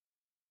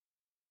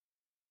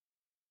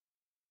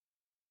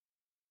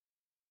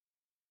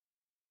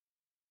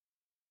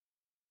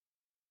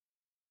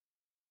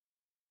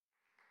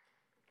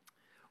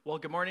Well,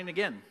 good morning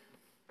again.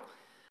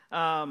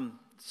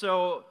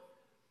 So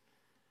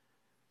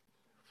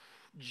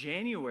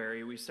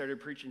January, we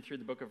started preaching through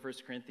the book of 1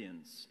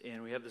 Corinthians,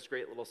 and we have this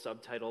great little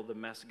subtitle, The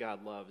Mess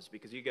God Loves,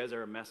 because you guys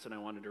are a mess, and I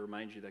wanted to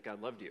remind you that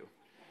God loved you.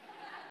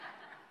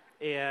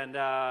 And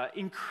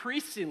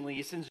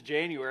increasingly, since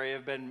January,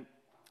 I've been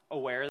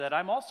aware that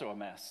I'm also a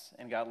mess,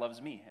 and God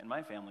loves me, and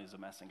my family is a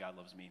mess, and God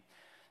loves me.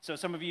 So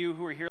some of you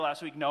who were here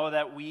last week know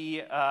that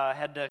we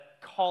had to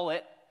call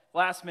it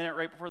last minute,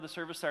 right before the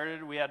service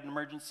started. We had an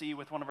emergency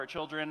with one of our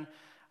children.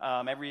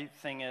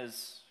 Everything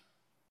is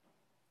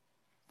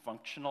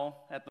functional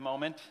at the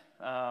moment.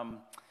 I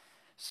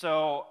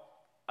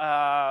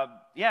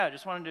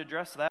just wanted to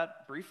address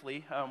that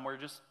briefly.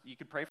 You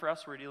could pray for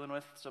us. We're dealing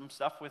with some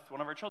stuff with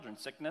one of our children,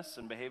 sickness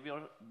and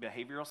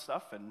behavioral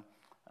stuff, and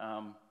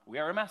we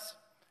are a mess.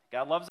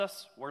 God loves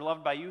us. We're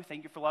loved by you.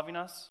 Thank you for loving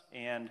us,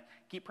 and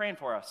keep praying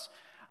for us.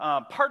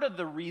 Part of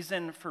the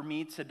reason for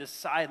me to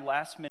decide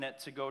last minute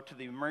to go to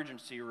the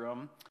emergency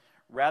room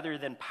rather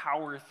than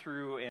power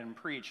through and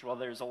preach, well,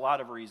 there's a lot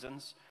of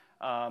reasons,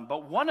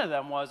 but one of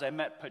them was I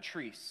met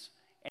Patrice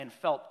and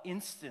felt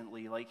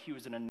instantly like he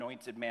was an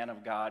anointed man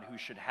of God who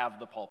should have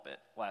the pulpit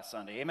last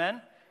Sunday.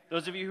 Amen?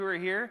 Those of you who are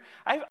here,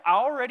 I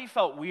already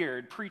felt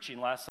weird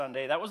preaching last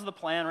Sunday. That was the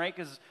plan, right?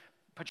 Because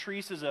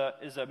Patrice is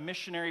a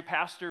missionary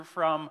pastor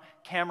from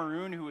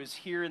Cameroon who is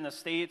here in the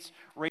States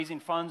raising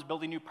funds,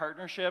 building new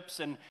partnerships,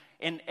 and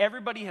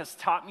everybody has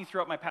taught me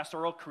throughout my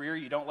pastoral career,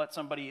 you don't let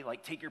somebody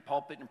take your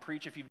pulpit and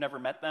preach if you've never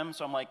met them.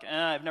 So I'm like,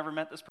 I've never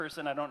met this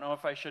person. I don't know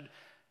if I should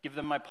give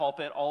them my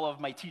pulpit. All of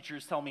my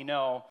teachers tell me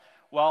no.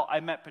 Well, I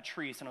met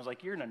Patrice, and I was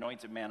like, you're an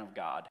anointed man of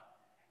God.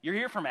 You're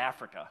here from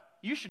Africa.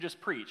 You should just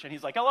preach. And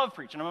he's like, I love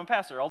preaching. I'm a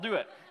pastor. I'll do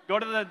it. Go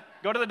to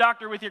the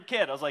doctor with your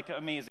kid. I was like,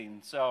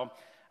 amazing. So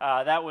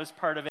that was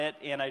part of it,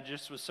 and I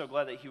just was so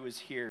glad that he was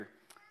here.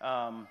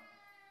 And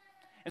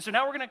so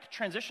now we're going to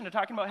transition to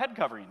talking about head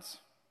coverings.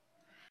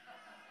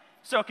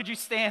 So could you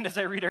stand as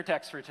I read our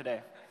text for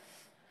today?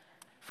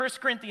 1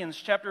 Corinthians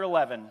chapter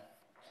 11.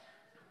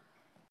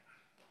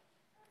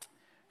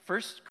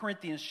 1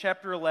 Corinthians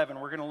chapter 11,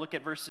 we're going to look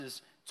at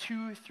verses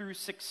 2 through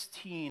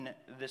 16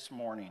 this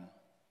morning.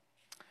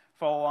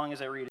 Follow along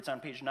as I read. It's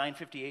on page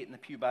 958 in the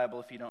Pew Bible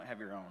if you don't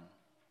have your own.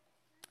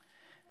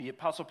 The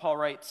Apostle Paul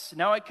writes,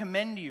 Now I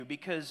commend you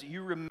because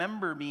you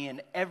remember me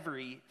in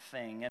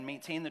everything and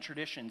maintain the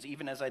traditions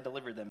even as I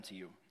delivered them to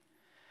you.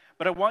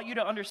 But I want you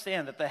to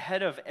understand that the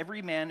head of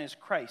every man is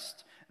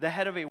Christ, the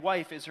head of a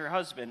wife is her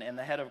husband, and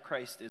the head of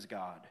Christ is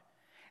God.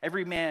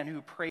 Every man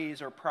who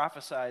prays or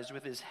prophesies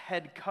with his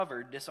head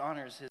covered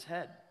dishonors his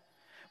head.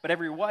 But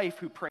every wife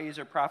who prays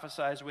or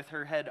prophesies with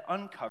her head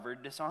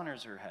uncovered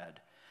dishonors her head,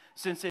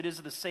 since it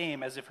is the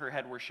same as if her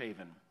head were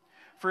shaven.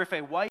 For if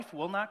a wife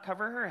will not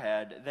cover her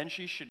head, then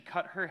she should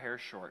cut her hair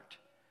short.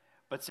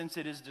 But since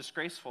it is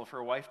disgraceful for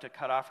a wife to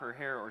cut off her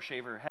hair or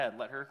shave her head,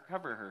 let her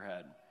cover her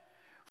head.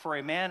 For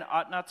a man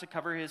ought not to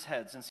cover his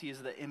head, since he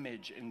is the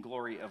image and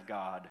glory of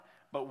God,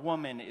 but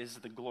woman is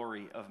the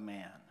glory of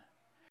man.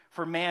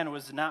 For man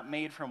was not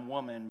made from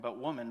woman, but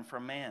woman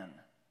from man.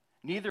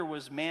 Neither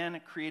was man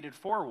created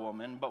for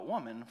woman, but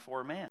woman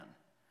for man.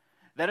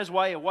 That is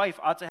why a wife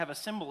ought to have a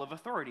symbol of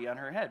authority on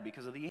her head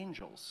because of the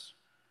angels.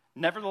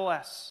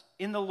 Nevertheless,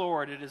 in the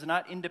Lord, woman is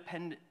not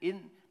independent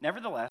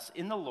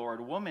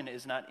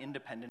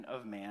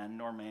of man,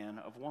 nor man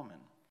of woman.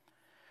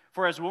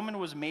 For as woman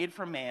was made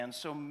from man,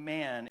 so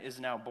man is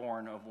now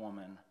born of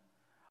woman.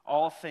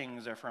 All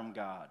things are from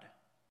God.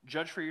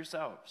 Judge for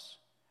yourselves.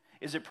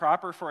 Is it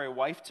proper for a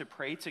wife to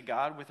pray to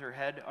God with her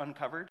head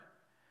uncovered?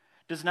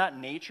 Does not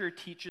nature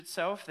teach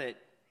itself that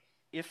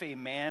if a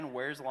man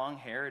wears long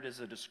hair, it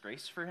is a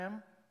disgrace for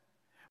him?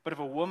 But if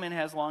a woman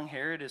has long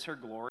hair, it is her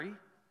glory.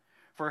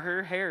 For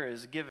her hair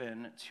is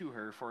given to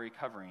her for a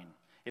covering.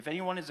 If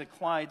anyone is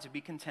inclined to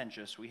be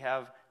contentious, we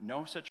have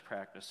no such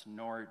practice,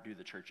 nor do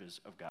the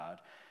churches of God.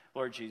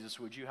 Lord Jesus,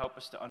 would you help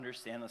us to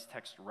understand this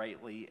text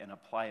rightly and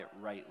apply it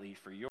rightly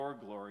for your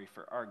glory,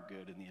 for our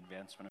good, and the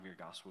advancement of your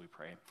gospel, we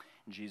pray.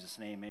 In Jesus'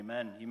 name,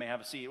 amen. You may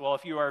have a seat. Well,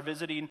 if you are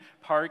visiting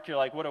Park, you're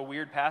like, what a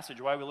weird passage.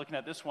 Why are we looking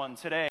at this one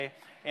today?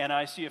 And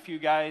I see a few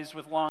guys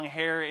with long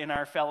hair in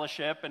our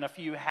fellowship and a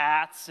few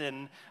hats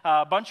and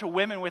a bunch of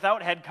women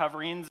without head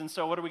coverings. And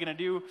so what are we going to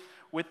do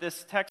with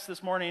this text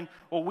this morning?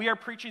 Well, we are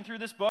preaching through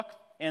this book.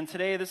 And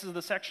today, this is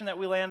the section that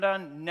we land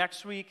on.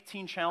 Next week,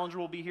 Teen Challenge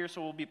will be here,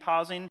 so we'll be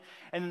pausing.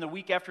 And then the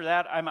week after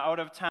that, I'm out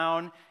of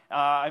town.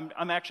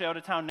 I'm actually out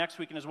of town next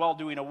weekend as well,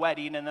 doing a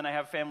wedding. And then I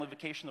have family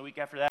vacation the week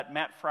after that.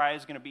 Matt Fry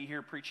is going to be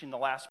here preaching the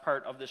last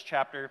part of this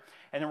chapter.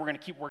 And then we're going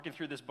to keep working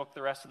through this book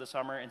the rest of the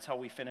summer until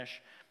we finish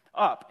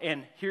up.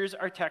 And here's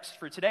our text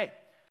for today.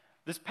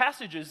 This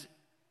passage is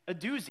a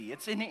doozy.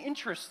 It's an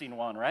interesting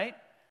one, right?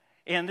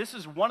 And this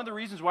is one of the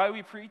reasons why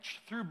we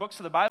preach through books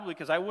of the Bible,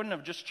 because I wouldn't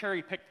have just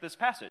cherry-picked this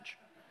passage.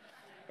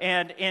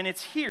 And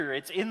it's here,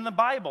 it's in the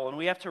Bible, and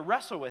we have to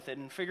wrestle with it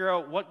and figure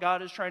out what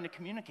God is trying to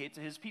communicate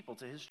to his people,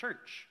 to his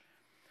church.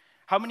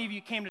 How many of you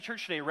came to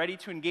church today ready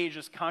to engage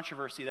this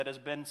controversy that has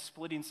been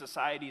splitting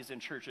societies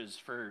and churches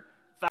for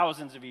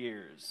thousands of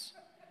years?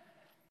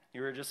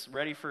 You were just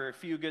ready for a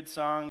few good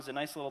songs, a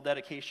nice little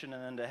dedication,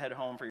 and then to head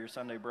home for your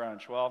Sunday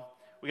brunch. Well,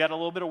 we got a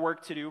little bit of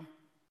work to do.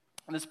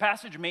 And this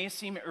passage may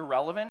seem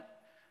irrelevant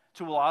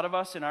to a lot of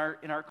us in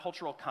our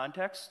cultural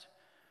context,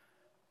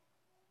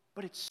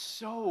 but it's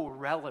so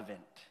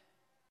relevant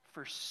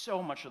for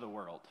so much of the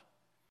world.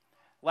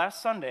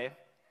 Last Sunday,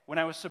 when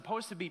I was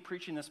supposed to be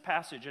preaching this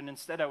passage, and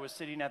instead I was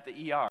sitting at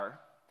the ER,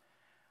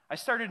 I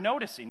started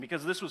noticing,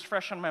 because this was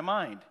fresh on my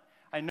mind,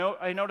 I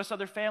noticed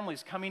other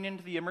families coming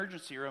into the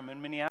emergency room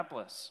in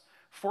Minneapolis.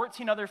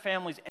 14 other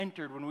families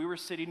entered when we were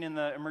sitting in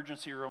the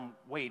emergency room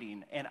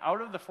waiting, and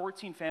out of the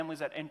 14 families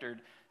that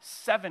entered,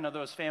 7 of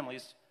those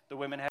families, the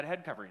women had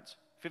head coverings,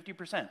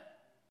 50%.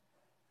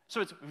 So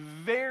it's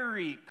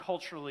very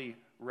culturally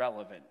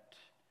relevant.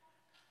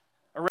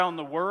 Around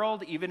the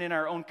world, even in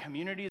our own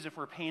communities, if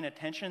we're paying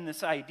attention,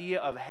 this idea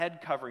of head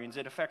coverings,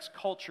 it affects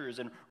cultures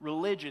and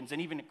religions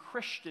and even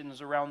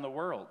Christians around the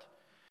world.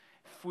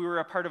 If we were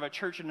a part of a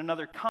church in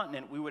another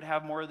continent, we would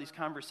have more of these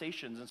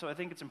conversations. And so I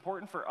think it's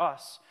important for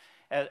us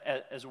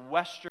as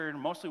Western,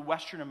 mostly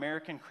Western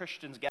American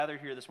Christians gathered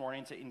here this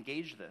morning to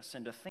engage this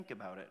and to think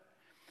about it.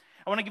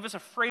 I want to give us a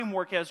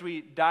framework as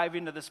we dive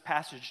into this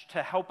passage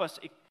to help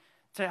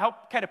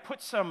kind of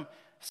put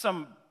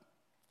some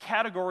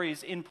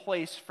categories in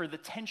place for the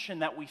tension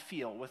that we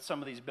feel with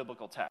some of these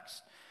biblical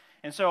texts.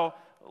 And so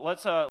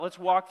let's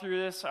walk through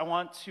this. I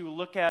want to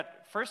look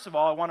at, first of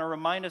all, I want to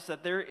remind us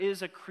that there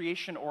is a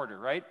creation order,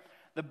 right?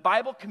 The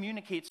Bible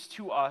communicates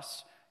to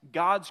us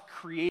God's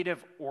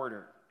creative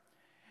order.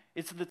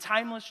 It's the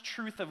timeless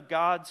truth of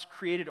God's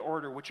created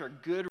order, which are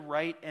good,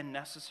 right, and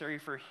necessary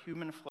for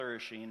human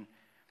flourishing,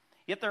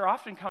 yet they're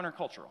often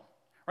countercultural,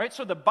 right?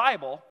 So the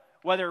Bible,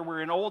 whether we're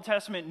in Old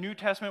Testament, New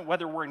Testament,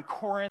 whether we're in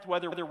Corinth,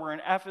 whether we're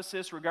in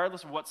Ephesus,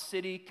 regardless of what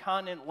city,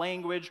 continent,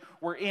 language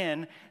we're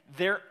in,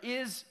 there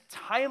is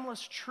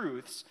timeless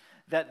truths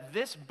that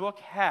this book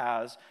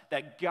has,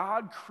 that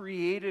God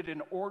created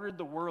and ordered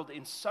the world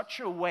in such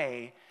a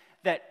way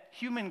that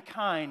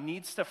humankind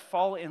needs to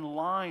fall in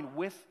line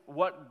with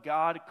what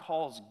God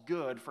calls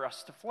good for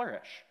us to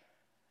flourish.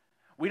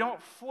 We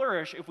don't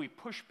flourish if we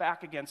push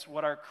back against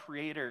what our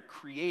Creator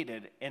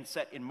created and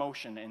set in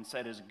motion and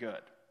said is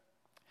good.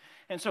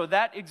 And so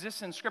that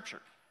exists in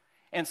Scripture.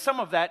 And some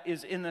of that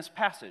is in this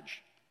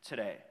passage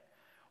today.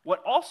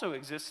 What also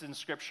exists in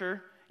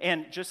Scripture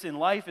and just in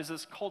life is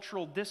this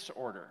cultural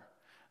disorder.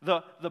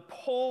 The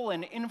pull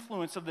and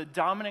influence of the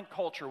dominant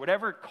culture,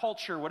 whatever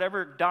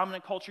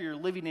dominant culture you're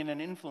living in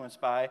and influenced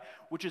by,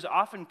 which is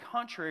often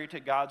contrary to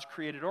God's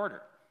created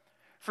order.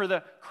 For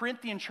the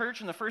Corinthian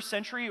church in the first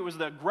century, it was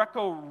the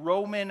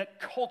Greco-Roman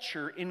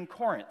culture in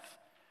Corinth.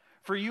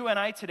 For you and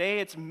I today,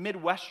 it's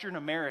Midwestern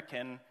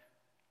American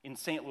in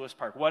St. Louis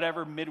Park,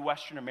 whatever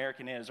Midwestern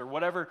American is, or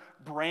whatever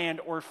brand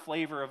or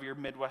flavor of your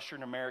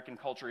Midwestern American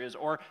culture is,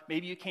 or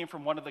maybe you came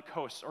from one of the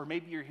coasts, or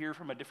maybe you're here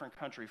from a different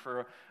country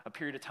for a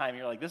period of time, and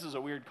you're like, this is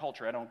a weird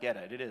culture, I don't get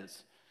it. It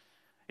is.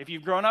 If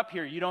you've grown up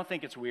here, you don't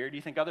think it's weird,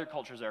 you think other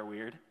cultures are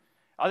weird.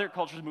 Other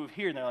cultures move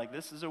here, and they're like,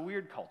 this is a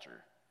weird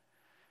culture.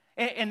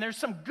 And there's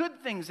some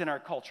good things in our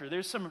culture.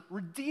 There's some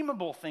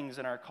redeemable things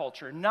in our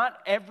culture. Not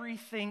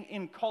everything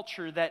in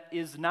culture that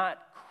is not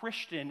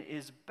Christian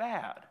is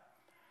bad.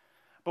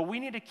 But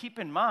we need to keep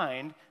in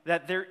mind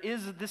that there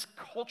is this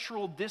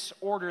cultural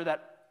disorder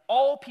that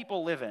all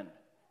people live in.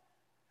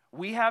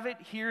 We have it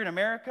here in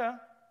America,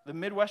 the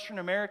Midwestern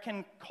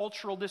American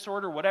cultural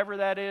disorder, whatever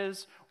that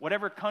is,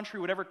 whatever country,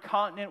 whatever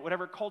continent,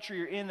 whatever culture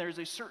you're in, there's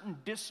a certain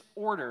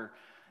disorder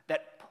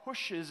that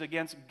pushes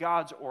against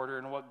God's order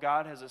and what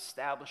God has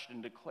established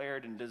and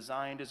declared and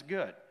designed as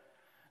good.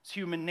 It's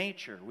human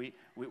nature. We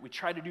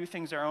try to do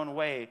things our own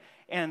way,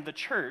 and the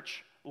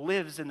church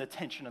lives in the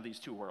tension of these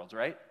two worlds,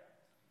 right?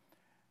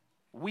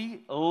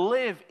 We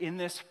live in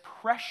this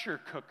pressure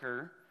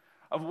cooker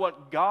of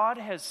what God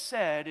has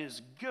said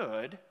is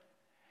good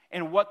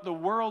and what the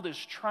world is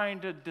trying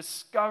to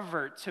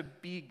discover to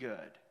be good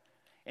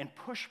and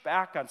push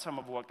back on some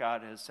of what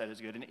God has said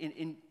is good.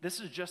 And this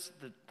is just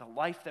the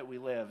life that we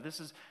live. This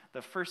is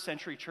the first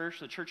century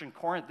church, the church in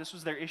Corinth. This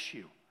was their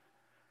issue.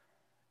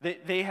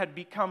 They had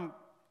become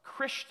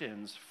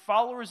Christians,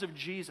 followers of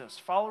Jesus,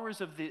 followers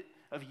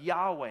of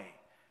Yahweh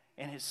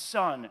and His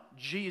Son,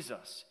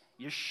 Jesus,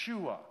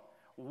 Yeshua,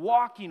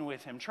 walking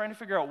with Him, trying to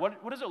figure out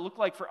what does it look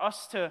like for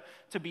us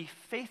to be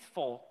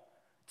faithful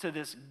to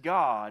this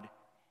God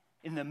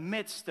in the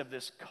midst of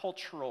this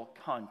cultural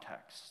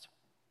context.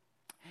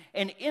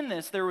 And in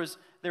this, there was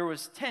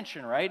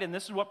tension, right? And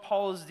this is what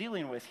Paul is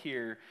dealing with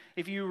here.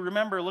 If you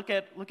remember, look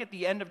at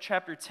the end of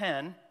chapter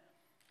 10.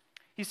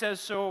 He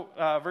says,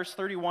 verse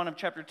 31 of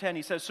chapter 10,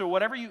 he says, so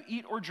whatever you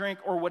eat or drink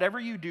or whatever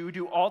you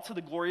do all to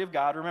the glory of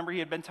God. Remember, he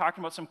had been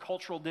talking about some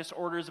cultural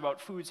disorders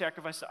about food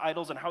sacrifice to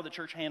idols and how the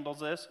church handles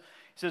this.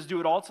 He says, do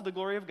it all to the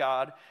glory of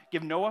God.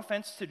 Give no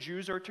offense to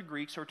Jews or to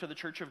Greeks or to the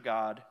church of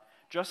God,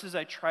 just as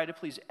I try to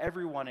please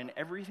everyone in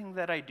everything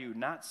that I do,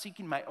 not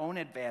seeking my own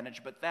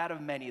advantage, but that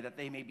of many, that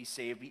they may be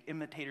saved, be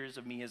imitators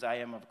of me as I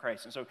am of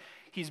Christ. And so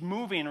he's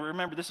moving.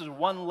 Remember, this is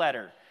one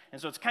letter. And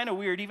so it's kind of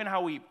weird, even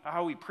how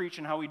we preach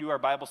and how we do our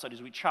Bible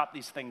studies, we chop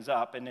these things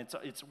up, and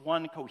it's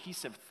one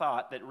cohesive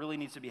thought that really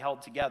needs to be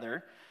held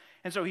together.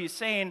 And so he's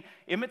saying,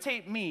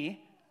 imitate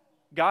me.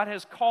 God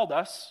has called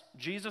us.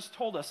 Jesus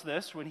told us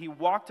this when he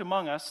walked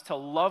among us, to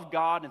love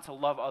God and to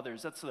love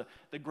others. That's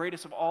the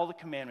greatest of all the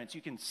commandments.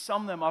 You can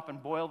sum them up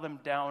and boil them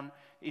down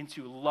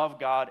into love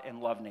God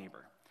and love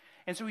neighbor.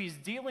 And so he's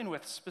dealing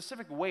with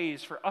specific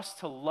ways for us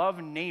to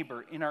love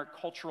neighbor in our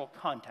cultural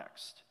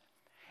context.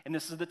 And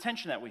this is the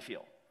tension that we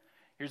feel.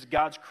 Here's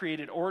God's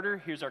created order.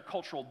 Here's our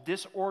cultural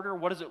disorder.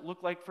 What does it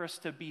look like for us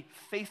to be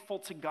faithful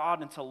to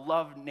God and to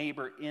love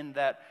neighbor in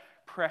that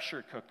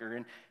pressure cooker?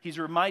 And he's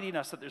reminding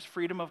us that there's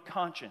freedom of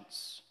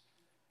conscience.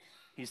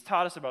 He's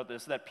taught us about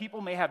this, that people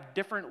may have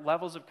different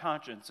levels of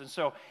conscience. And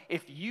so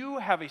if you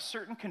have a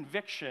certain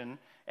conviction,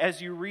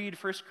 as you read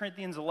 1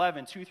 Corinthians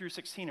 11, 2 through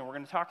 16, and we're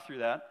going to talk through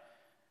that,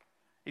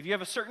 if you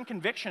have a certain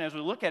conviction as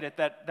we look at it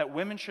that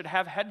women should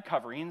have head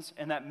coverings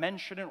and that men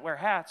shouldn't wear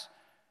hats,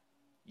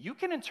 you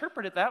can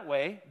interpret it that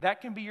way. That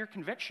can be your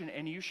conviction,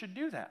 and you should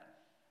do that.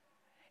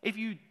 If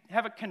you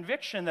have a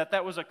conviction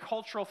that was a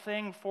cultural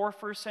thing for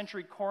first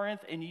century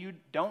Corinth and you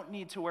don't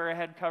need to wear a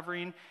head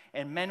covering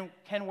and men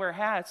can wear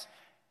hats,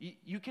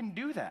 you can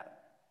do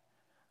that.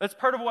 That's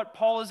part of what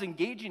Paul is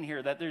engaging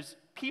here, that there's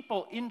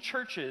people in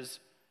churches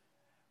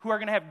who are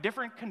going to have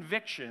different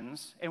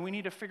convictions, and we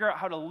need to figure out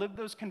how to live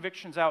those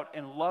convictions out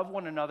and love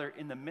one another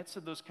in the midst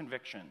of those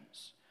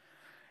convictions.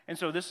 And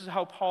so this is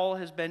how Paul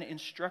has been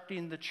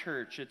instructing the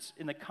church. It's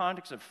in the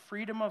context of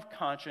freedom of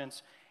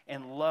conscience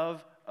and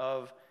love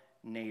of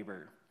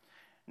neighbor.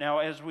 Now,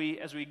 as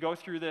we go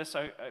through this,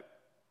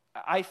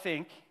 I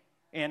think,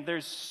 and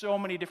there's so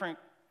many different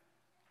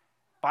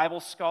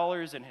Bible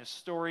scholars and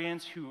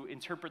historians who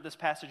interpret this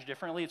passage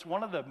differently. It's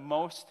one of the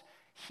most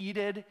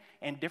heated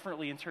and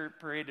differently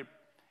interpreted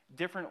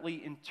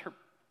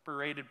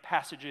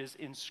passages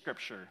in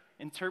Scripture.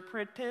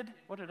 Interpreted?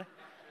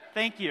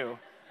 Thank you.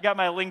 Got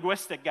my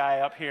linguistic guy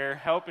up here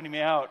helping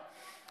me out.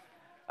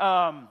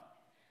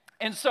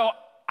 And so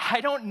I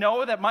don't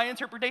know that my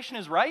interpretation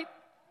is right.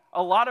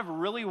 A lot of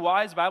really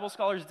wise Bible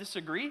scholars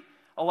disagree.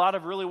 A lot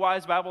of really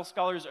wise Bible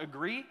scholars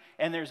agree,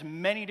 and there's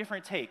many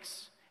different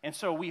takes. And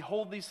so we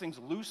hold these things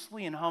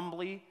loosely and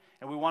humbly,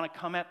 and we want to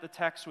come at the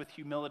text with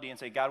humility and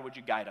say, God, would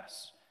you guide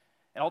us?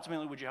 And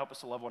ultimately, would you help us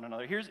to love one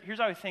another? Here's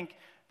how I think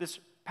this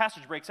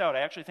passage breaks out. I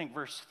actually think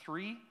verse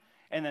 3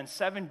 and then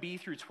 7b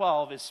through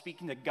 12 is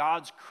speaking to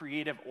God's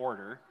creative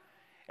order.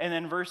 And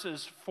then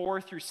verses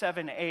 4 through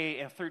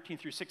 7a and 13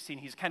 through 16,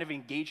 he's kind of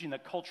engaging the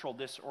cultural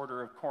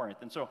disorder of Corinth.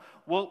 And so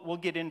we'll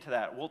get into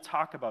that. We'll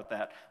talk about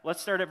that.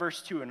 Let's start at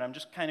verse 2, and I'm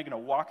just kind of going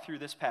to walk through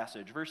this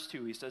passage. Verse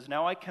 2, he says,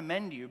 "Now I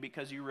commend you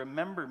because you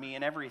remember me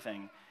in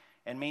everything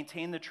and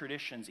maintain the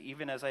traditions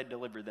even as I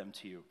delivered them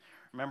to you."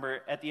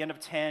 Remember, at the end of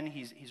 10,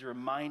 he's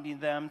reminding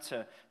them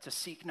to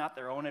seek not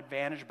their own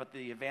advantage, but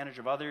the advantage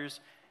of others.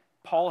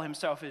 Paul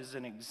himself is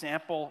an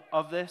example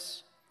of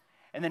this.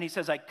 And then he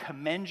says, I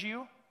commend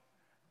you.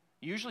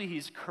 Usually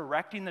he's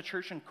correcting the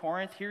church in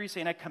Corinth. Here he's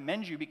saying, I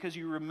commend you because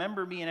you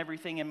remember me in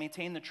everything and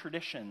maintain the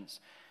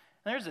traditions.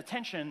 And there's a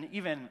tension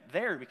even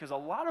there because a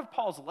lot of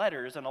Paul's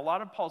letters and a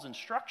lot of Paul's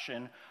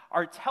instruction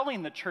are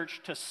telling the church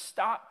to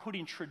stop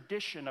putting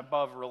tradition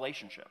above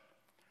relationship.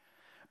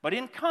 But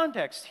in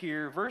context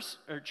here,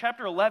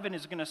 chapter 11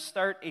 is going to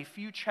start a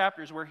few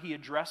chapters where he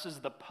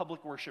addresses the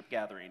public worship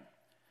gathering.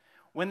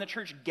 When the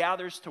church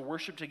gathers to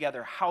worship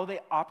together, how they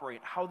operate,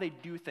 how they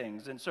do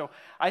things. And so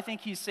I think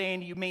he's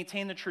saying you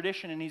maintain the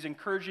tradition, and he's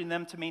encouraging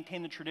them to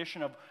maintain the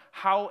tradition of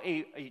how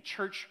a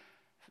church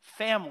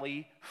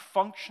family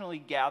functionally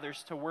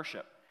gathers to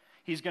worship.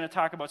 He's going to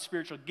talk about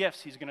spiritual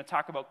gifts. He's going to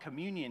talk about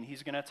communion.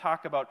 He's going to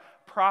talk about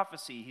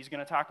prophecy. He's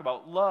going to talk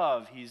about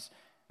love.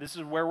 This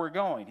is where we're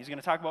going. He's going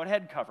to talk about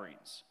head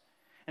coverings.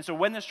 And so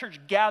when this church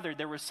gathered,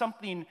 there was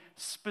something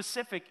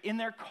specific in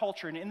their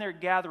culture and in their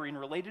gathering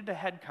related to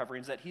head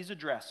coverings that he's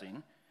addressing.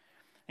 And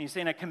he's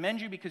saying, I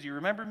commend you because you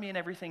remember me in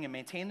everything and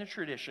maintain the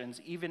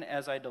traditions even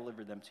as I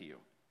delivered them to you.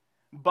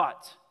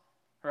 But,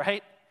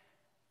 right?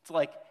 It's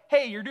like,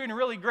 hey, you're doing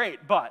really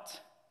great, but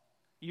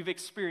you've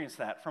experienced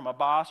that from a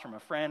boss, from a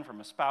friend,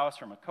 from a spouse,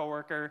 from a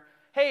coworker.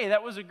 Hey,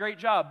 that was a great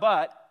job,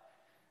 but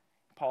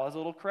Paul has a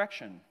little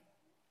correction,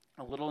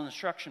 a little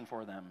instruction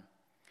for them.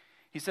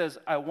 He says,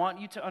 I want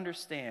you to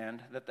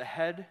understand that the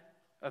head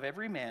of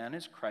every man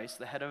is Christ,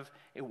 the head of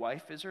a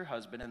wife is her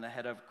husband, and the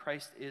head of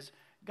Christ is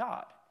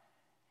God.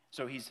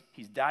 So he's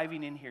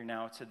diving in here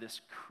now to this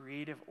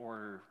creative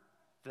order,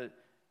 the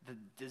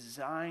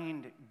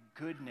designed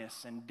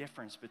goodness and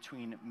difference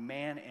between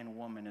man and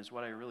woman is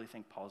what I really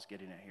think Paul's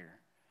getting at here.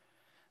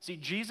 See,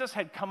 Jesus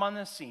had come on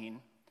the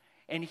scene,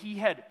 and he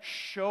had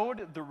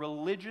showed the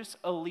religious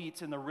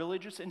elites and the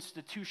religious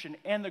institution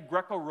and the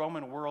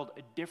Greco-Roman world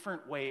a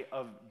different way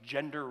of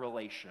gender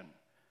relation.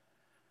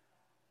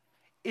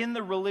 In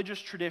the religious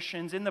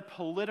traditions, in the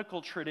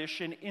political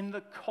tradition, in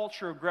the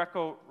culture of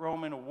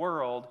Greco-Roman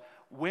world,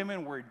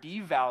 women were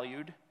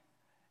devalued,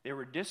 they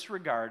were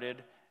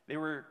disregarded, they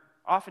were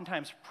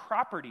oftentimes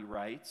property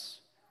rights,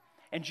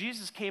 And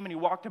Jesus came and he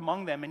walked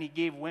among them and he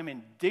gave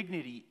women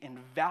dignity and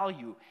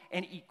value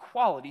and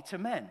equality to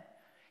men.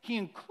 He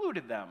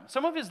included them.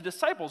 Some of his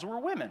disciples were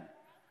women,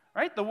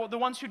 right? The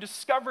ones who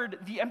discovered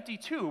the empty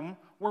tomb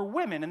were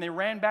women, and they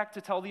ran back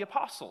to tell the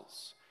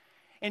apostles.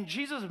 And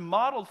Jesus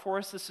modeled for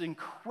us this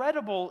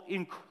incredible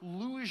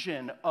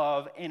inclusion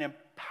of and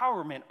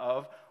empowerment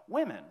of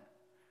women.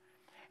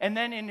 And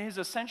then in his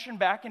ascension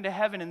back into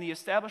heaven and the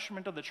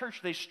establishment of the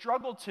church, they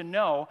struggled to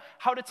know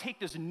how to take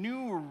this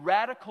new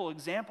radical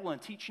example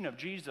and teaching of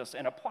Jesus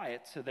and apply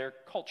it to their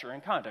culture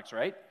and context,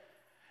 right?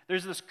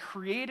 There's this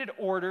created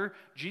order.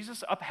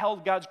 Jesus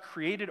upheld God's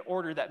created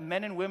order that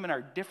men and women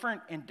are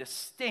different and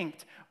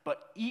distinct,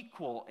 but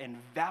equal and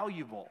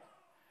valuable,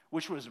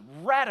 which was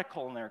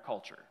radical in their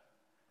culture.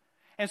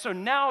 And so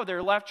now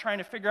they're left trying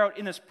to figure out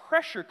in this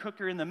pressure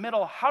cooker in the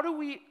middle, how do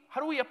we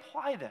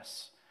apply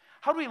this?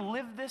 How do we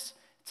live this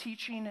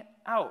teaching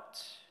out?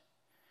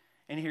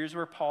 And here's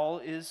where Paul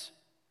is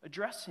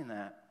addressing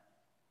that.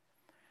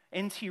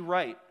 N.T.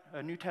 Wright,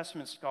 a New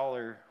Testament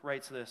scholar,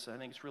 writes this. I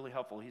think it's really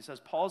helpful. He says,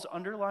 Paul's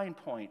underlying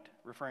point,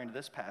 referring to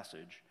this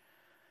passage,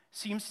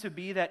 seems to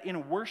be that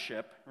in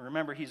worship,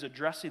 remember he's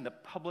addressing the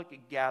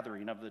public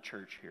gathering of the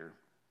church here.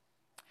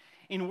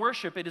 In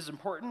worship, it is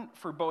important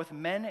for both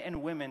men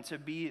and women to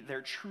be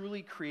their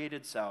truly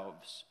created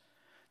selves,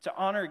 to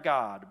honor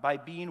God by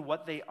being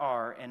what they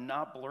are and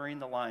not blurring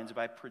the lines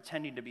by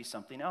pretending to be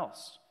something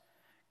else.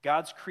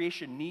 God's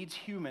creation needs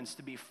humans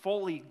to be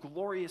fully,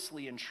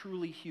 gloriously, and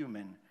truly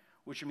human,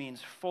 which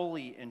means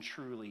fully and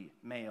truly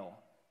male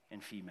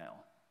and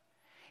female.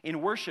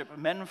 In worship,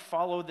 men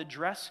follow the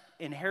dress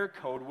and hair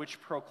code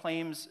which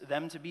proclaims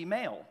them to be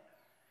male,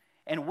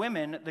 and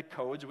women the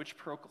codes which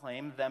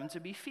proclaim them to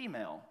be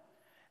female.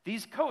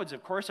 These codes,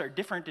 of course, are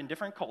different in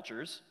different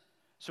cultures,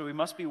 so we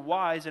must be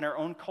wise in our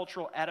own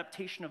cultural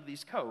adaptation of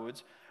these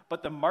codes,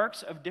 but the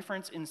marks of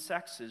difference in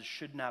sexes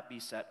should not be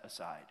set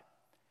aside.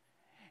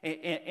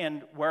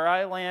 And where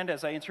I land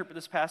as I interpret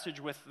this passage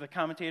with the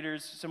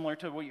commentators, similar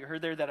to what you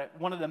heard there, that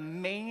one of the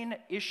main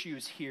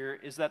issues here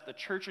is that the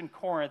church in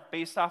Corinth,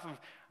 based off of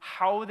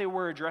how they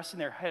were addressing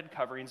their head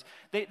coverings,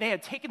 they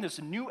had taken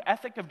this new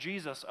ethic of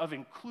Jesus of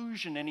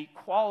inclusion and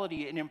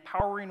equality and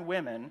empowering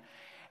women,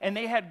 and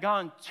they had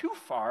gone too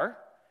far.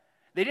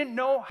 They didn't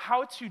know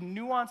how to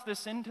nuance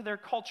this into their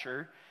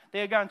culture. They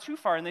had gone too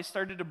far, and they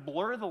started to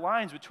blur the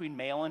lines between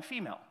male and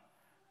female.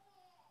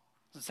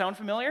 Does it sound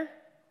familiar?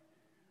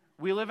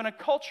 We live in a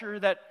culture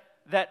that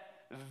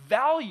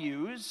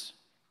values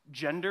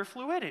gender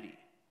fluidity.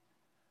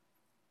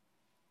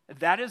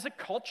 That is a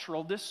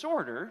cultural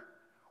disorder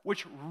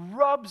which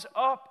rubs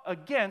up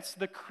against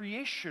the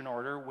creation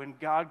order. When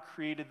God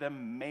created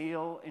them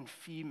male and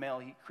female,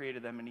 he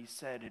created them and he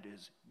said it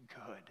is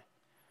good.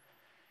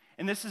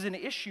 And this is an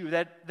issue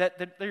that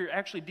they're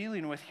actually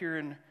dealing with here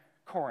in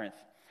Corinth.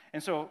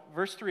 And so,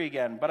 verse 3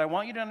 again, but I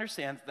want you to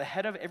understand that the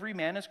head of every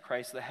man is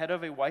Christ, the head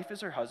of a wife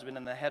is her husband,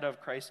 and the head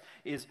of Christ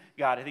is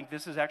God. I think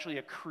this is actually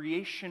a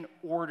creation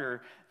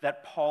order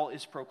that Paul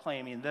is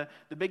proclaiming.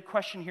 The big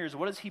question here is,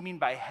 what does he mean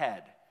by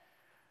head?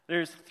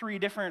 There's three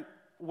different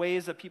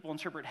ways that people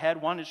interpret head.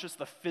 One is just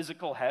the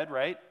physical head,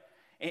 right?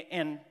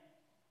 And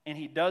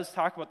he does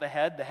talk about the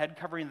head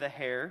covering the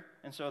hair,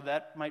 and so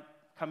that might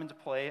come into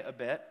play a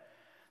bit.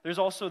 There's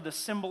also the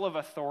symbol of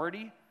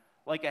authority,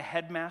 like a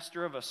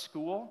headmaster of a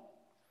school,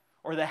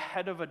 or the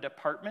head of a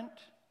department.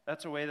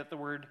 That's a way that the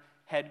word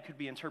head could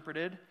be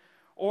interpreted.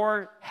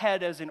 Or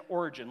head as an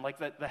origin, like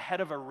the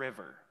head of a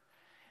river.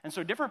 And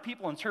so different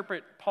people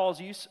interpret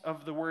Paul's use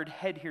of the word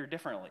head here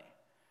differently.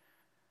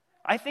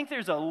 I think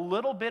there's a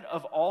little bit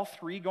of all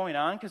three going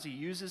on because he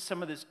uses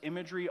some of this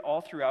imagery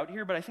all throughout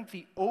here, but I think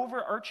the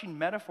overarching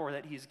metaphor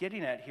that he's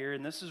getting at here,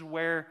 and this is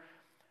where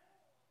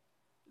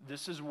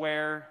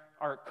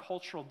our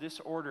cultural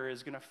disorder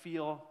is going to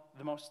feel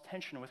the most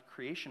tension with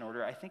creation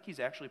order, I think he's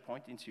actually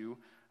pointing to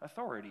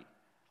authority,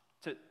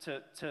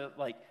 to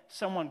like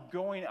someone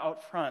going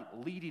out front,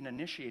 leading,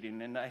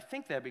 initiating. And I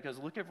think that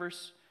because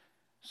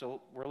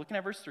so we're looking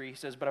at verse 3, he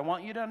says, but I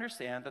want you to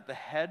understand that the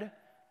head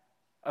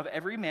of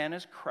every man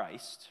is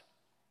Christ.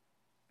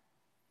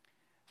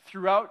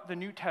 Throughout the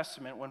New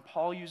Testament, when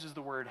Paul uses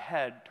the word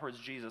head towards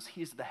Jesus,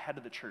 he's the head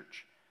of the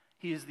church.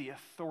 He is the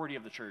authority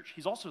of the church.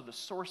 He's also the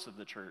source of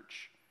the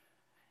church.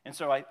 And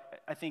so I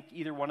think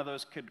either one of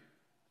those could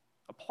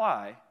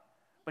apply,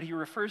 but he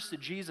refers to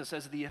Jesus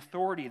as the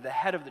authority, the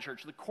head of the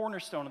church, the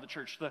cornerstone of the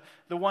church,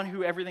 the one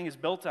who everything is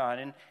built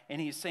on.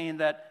 And he's saying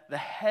that the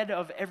head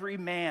of every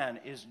man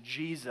is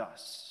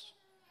Jesus.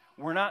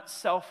 We're not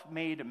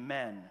self-made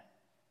men.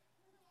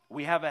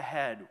 We have a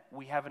head,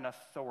 we have an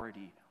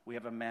authority, we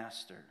have a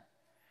master.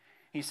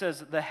 He says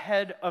the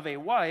head of a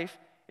wife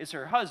is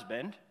her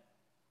husband.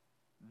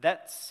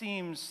 That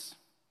seems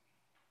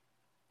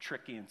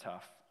tricky and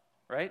tough,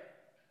 right?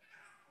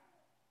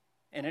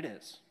 And it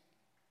is.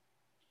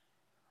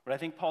 But I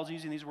think Paul's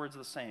using these words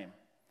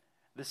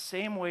the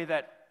same way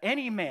that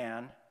any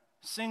man,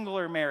 single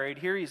or married,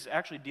 here he's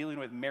actually dealing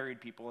with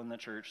married people in the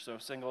church, so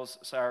singles,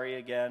 sorry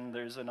again,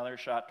 there's another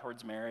shot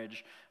towards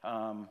marriage.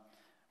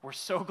 We're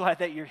so glad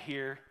that you're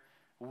here.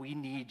 We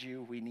need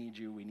you, we need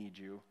you, we need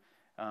you.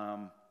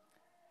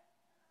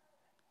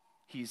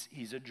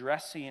 He's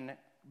addressing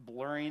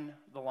blurring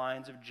the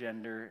lines of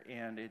gender,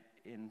 and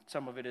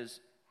some of it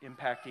is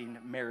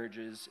impacting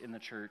marriages in the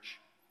church.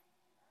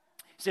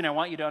 He's saying, I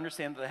want you to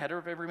understand that the head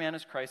of every man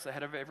is Christ, the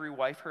head of every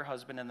wife her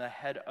husband, and the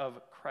head of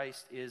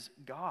Christ is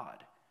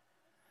God.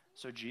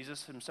 So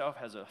Jesus himself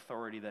has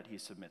authority that he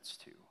submits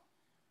to.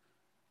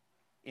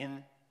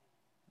 In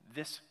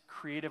this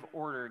creative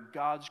order,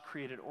 God's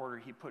created order,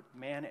 he put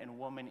man and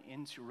woman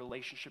into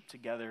relationship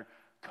together,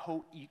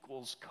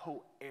 co-equals,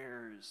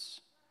 co-heirs.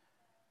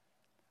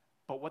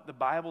 But what the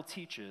Bible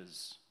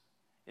teaches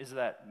is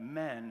that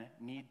men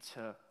need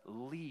to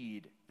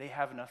lead. They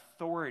have an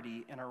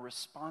authority and a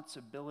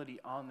responsibility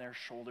on their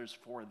shoulders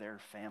for their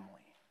family.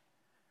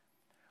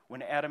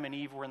 When Adam and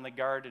Eve were in the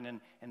garden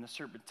and the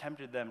serpent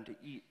tempted them to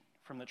eat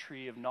from the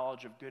tree of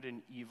knowledge of good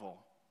and evil,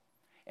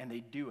 and they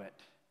do it,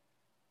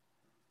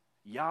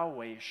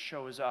 Yahweh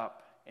shows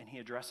up and he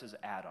addresses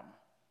Adam.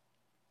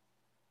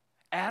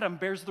 Adam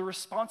bears the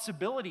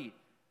responsibility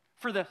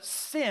for the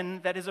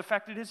sin that has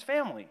affected his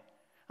family.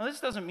 Now, this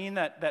doesn't mean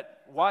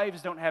that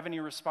wives don't have any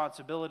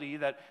responsibility,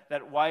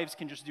 that wives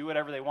can just do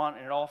whatever they want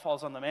and it all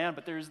falls on the man,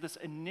 but there's this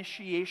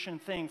initiation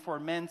thing for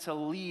men to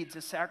lead, to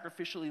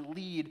sacrificially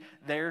lead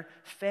their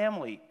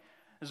family.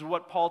 This is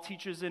what Paul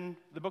teaches in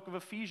the book of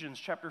Ephesians,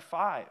 chapter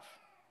 5.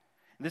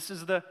 This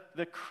is the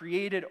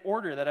created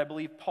order that I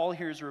believe Paul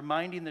here is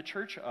reminding the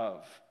church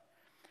of.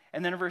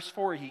 And then in verse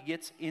 4, he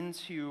gets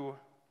into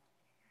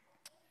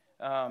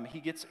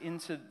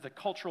the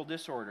cultural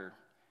disorder.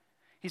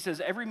 He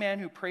says, every man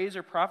who prays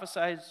or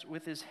prophesies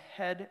with his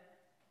head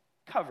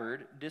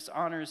covered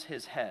dishonors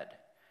his head.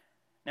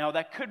 Now,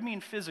 that could mean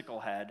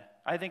physical head.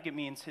 I think it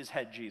means his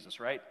head, Jesus,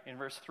 right? In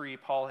verse 3,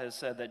 Paul has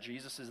said that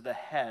Jesus is the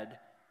head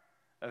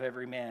of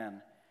every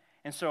man.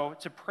 And so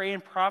to pray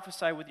and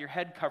prophesy with your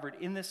head covered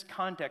in this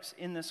context,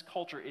 in this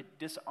culture, it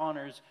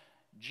dishonors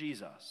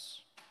Jesus.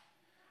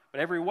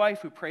 But every wife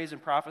who prays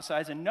and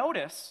prophesies, and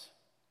notice,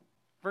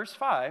 verse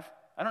 5,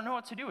 I don't know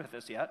what to do with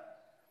this yet,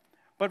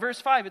 but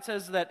verse 5, it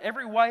says that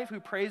every wife who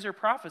prays or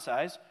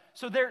prophesies,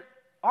 so there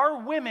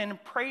are women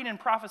praying and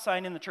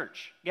prophesying in the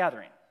church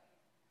gathering.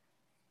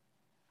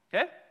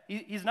 Okay?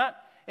 He's not,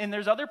 and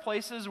there's other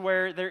places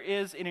where there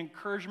is an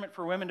encouragement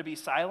for women to be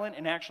silent,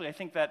 and actually I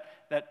think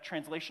that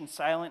translation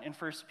silent in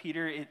 1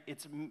 Peter,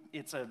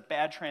 it's a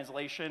bad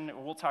translation.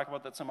 We'll talk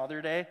about that some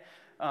other day.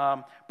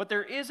 But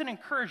there is an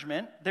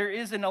encouragement, there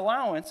is an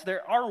allowance,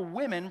 there are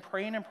women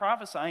praying and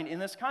prophesying in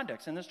this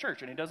context, in this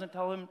church, and he doesn't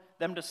tell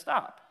them to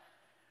stop.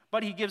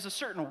 But he gives a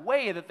certain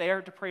way that they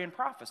are to pray and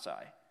prophesy.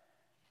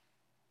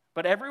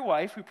 But every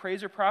wife who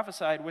prays or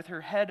prophesied with her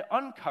head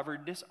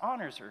uncovered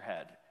dishonors her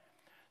head.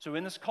 So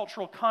in this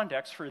cultural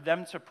context, for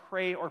them to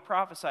pray or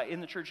prophesy in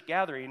the church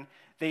gathering,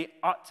 they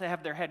ought to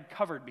have their head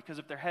covered, because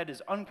if their head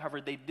is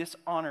uncovered, they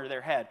dishonor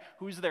their head.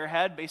 Who's their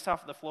head? Based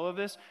off of the flow of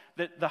this,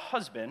 that the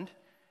husband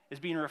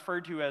is being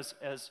referred to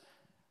as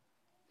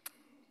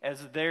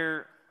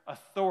their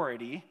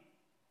authority.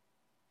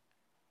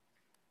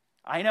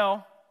 I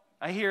know,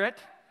 I hear it.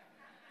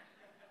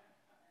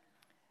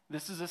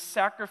 This is a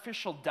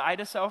sacrificial,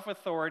 die-to-self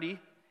authority.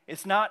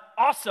 It's not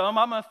awesome,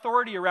 I'm an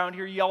authority around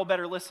here, y'all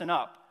better listen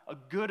up. A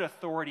good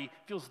authority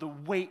feels the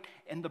weight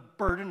and the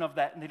burden of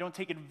that, and they don't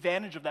take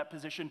advantage of that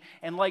position.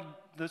 And like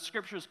the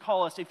scriptures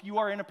call us, if you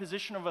are in a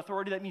position of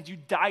authority, that means you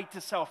die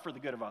to self for the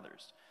good of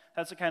others.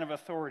 That's the kind of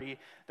authority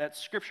that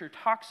Scripture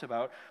talks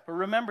about. But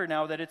remember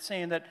now that it's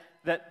saying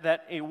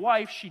that a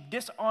wife, she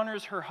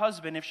dishonors her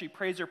husband if she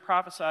prays or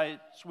prophesies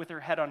with her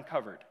head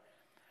uncovered.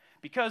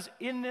 Because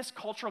in this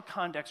cultural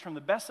context, from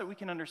the best that we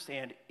can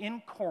understand,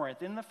 in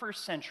Corinth, in the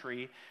first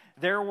century,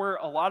 there were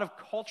a lot of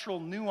cultural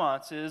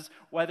nuances,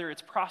 whether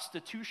it's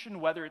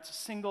prostitution, whether it's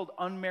singled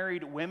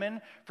unmarried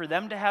women. For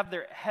them to have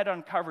their head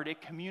uncovered,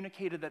 it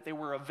communicated that they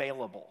were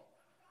available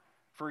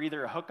for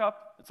either a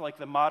hookup, it's like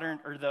the modern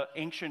or the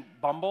ancient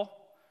Bumble,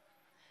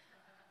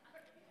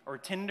 or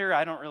Tinder.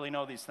 I don't really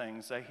know these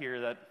things. I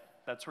hear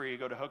that's where you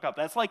go to hook up.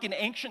 That's like an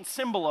ancient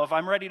symbol of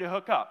I'm ready to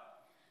hook up.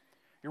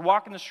 You're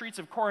walking the streets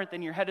of Corinth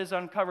and your head is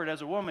uncovered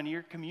as a woman.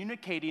 You're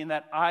communicating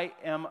that I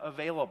am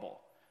available.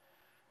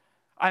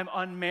 I'm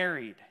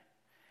unmarried.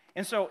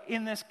 And so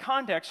in this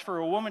context, for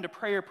a woman to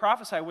pray or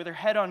prophesy with her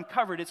head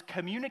uncovered, it's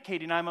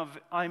communicating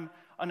I'm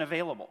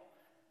unavailable.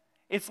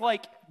 It's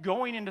like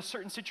going into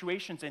certain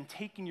situations and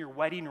taking your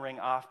wedding ring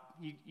off.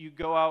 You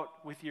go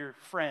out with your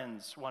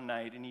friends one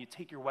night and you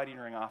take your wedding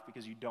ring off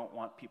because you don't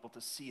want people to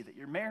see that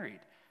you're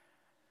married.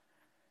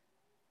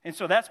 And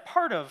so that's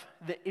part of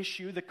the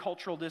issue, the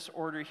cultural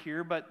disorder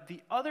here. But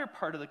the other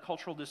part of the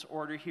cultural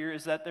disorder here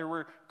is that there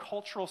were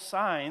cultural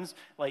signs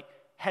like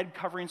head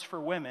coverings for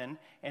women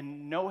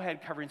and no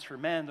head coverings for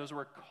men. Those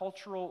were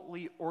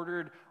culturally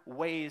ordered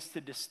ways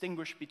to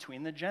distinguish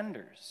between the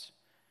genders.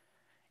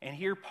 And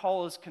here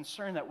Paul is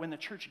concerned that when the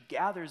church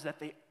gathers, that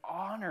they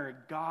honor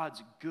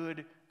God's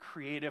good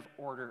creative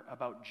order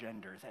about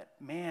gender, that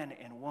man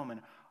and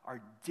woman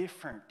are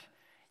different,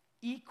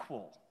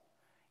 equal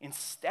in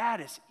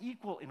status,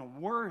 equal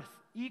in worth,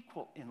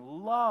 equal in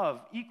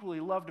love, equally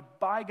loved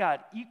by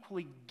God,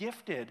 equally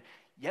gifted,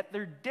 yet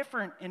they're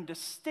different and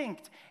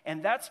distinct.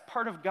 And that's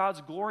part of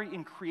God's glory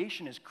in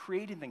creation, is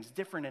creating things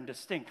different and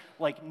distinct,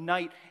 like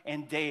night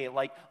and day,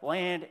 like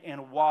land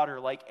and water,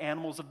 like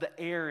animals of the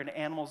air and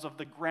animals of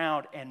the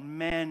ground, and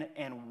men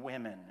and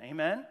women.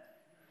 Amen?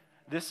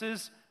 This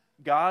is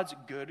God's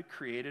good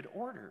created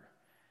order.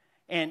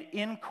 And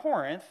in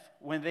Corinth,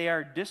 when they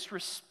are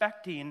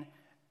disrespecting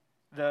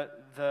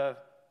the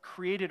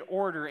created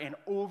order and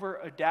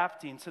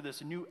over-adapting to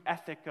this new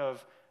ethic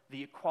of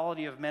the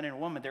equality of men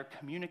and women, they're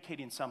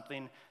communicating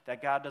something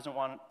that God doesn't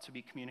want to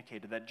be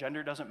communicated, that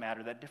gender doesn't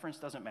matter, that difference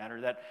doesn't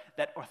matter,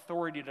 that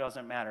authority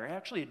doesn't matter.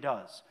 Actually, it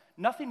does.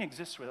 Nothing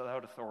exists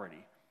without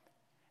authority.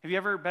 Have you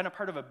ever been a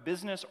part of a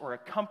business or a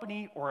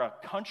company or a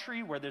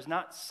country where there's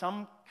not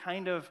some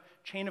kind of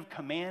chain of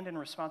command and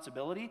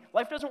responsibility?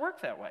 Life doesn't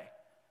work that way.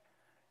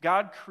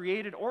 God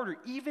created order.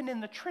 Even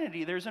in the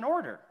Trinity, there's an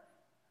order.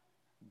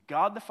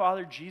 God the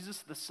Father, Jesus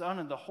the Son,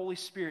 and the Holy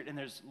Spirit, and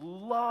there's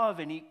love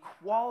and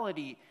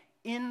equality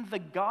in the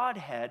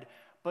Godhead,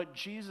 but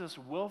Jesus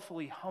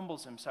willfully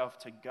humbles himself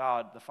to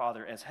God the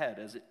Father as head,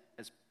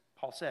 as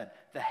Paul said.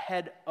 The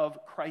head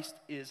of Christ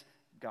is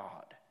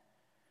God.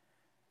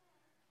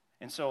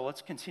 And so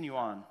let's continue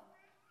on.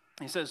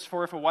 He says,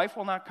 for if a wife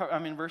will not cover,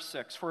 I'm in verse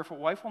 6, for if a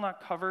wife will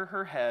not cover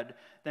her head,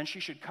 then she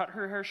should cut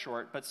her hair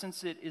short, but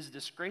since it is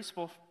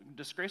disgraceful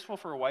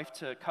for a wife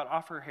to cut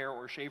off her hair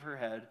or shave her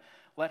head,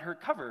 let her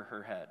cover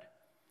her head.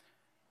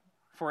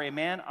 For a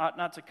man ought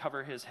not to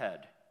cover his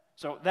head.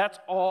 So that's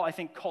all, I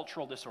think,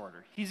 cultural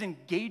disorder. He's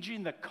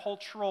engaging the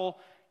cultural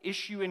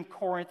issue in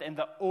Corinth and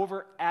the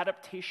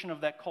over-adaptation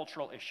of that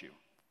cultural issue.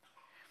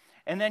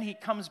 And then he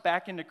comes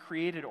back into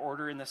created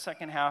order in the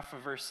second half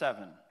of verse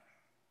 7.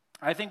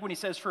 I think when he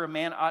says, for a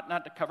man ought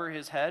not to cover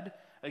his head,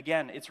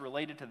 again, it's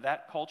related to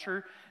that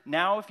culture.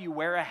 Now, if you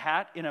wear a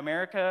hat in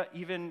America,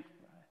 even...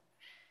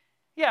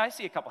 Yeah, I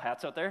see a couple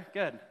hats out there.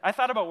 Good. I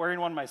thought about wearing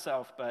one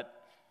myself, but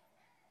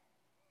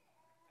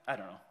I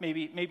don't know.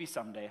 Maybe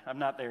someday. I'm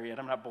not there yet.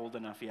 I'm not bold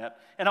enough yet.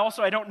 And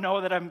also, I don't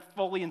know that I'm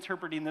fully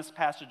interpreting this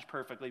passage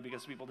perfectly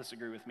because people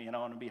disagree with me, and I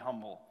want to be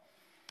humble.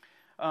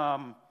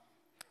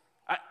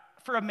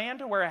 For a man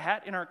to wear a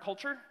hat in our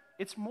culture,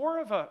 it's more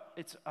of a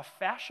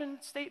fashion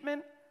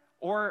statement,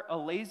 or a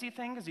lazy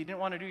thing because you didn't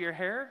want to do your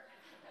hair,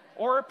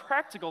 or a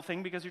practical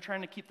thing because you're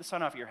trying to keep the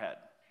sun off your head.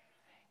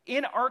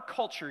 In our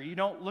culture, you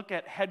don't look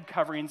at head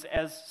coverings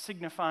as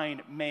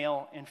signifying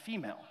male and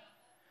female.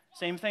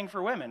 Same thing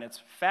for women.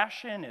 It's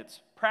fashion, it's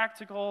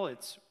practical,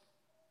 it's,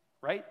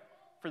 right?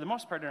 For the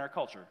most part in our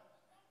culture.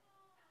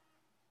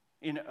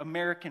 In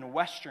American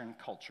Western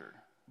culture.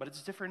 But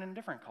it's different in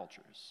different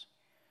cultures.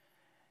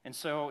 And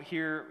so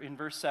here in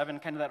verse 7,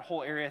 kind of that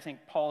whole area, I think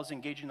Paul is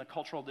engaging the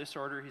cultural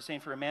disorder. He's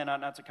saying for a man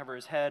ought not to cover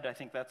his head. I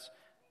think that's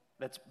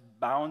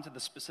bound to the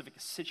specific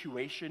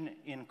situation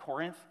in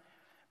Corinth.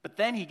 But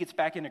then he gets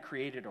back into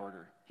created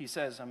order. He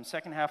says,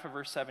 second half of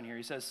verse 7 here,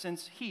 he says,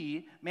 since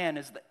he, man,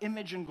 is the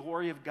image and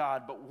glory of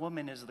God, but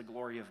woman is the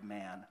glory of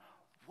man.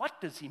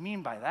 What does he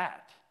mean by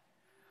that?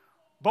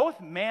 Both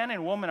man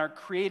and woman are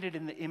created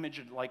in the image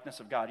and likeness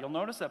of God. You'll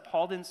notice that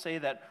Paul didn't say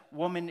that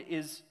woman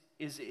is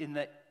in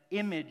the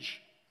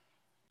image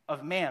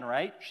of man,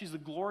 right? She's the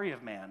glory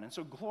of man. And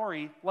so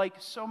glory, like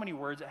so many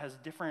words, it has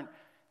different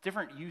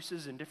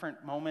uses in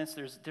different moments.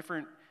 There's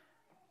different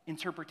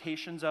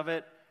interpretations of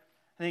it.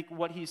 I think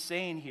what he's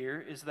saying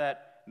here is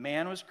that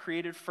man was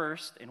created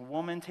first and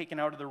woman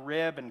taken out of the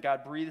rib, and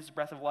God breathed his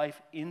breath of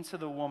life into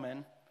the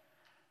woman.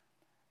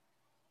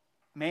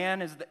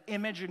 Man is the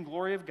image and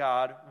glory of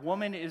God.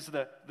 Woman is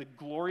the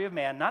glory of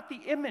man, not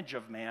the image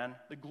of man,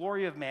 the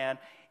glory of man,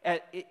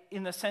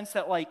 in the sense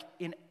that like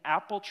an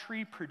apple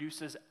tree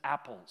produces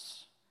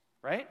apples,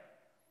 right?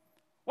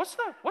 What's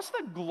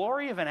the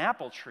glory of an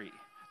apple tree?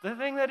 The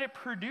thing that it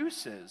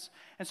produces.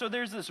 And so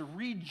there's this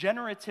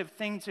regenerative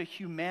thing to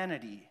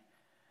humanity.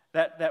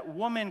 That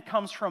woman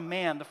comes from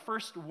man. The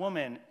first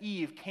woman,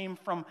 Eve, came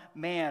from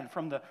man,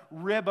 from the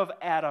rib of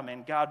Adam,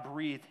 and God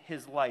breathed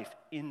his life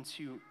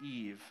into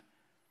Eve.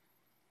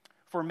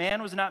 For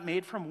man was not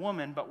made from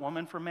woman, but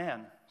woman from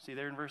man. See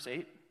there in verse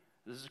 8?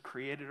 This is a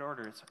created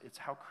order. It's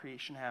how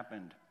creation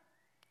happened.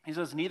 He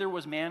says, neither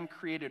was man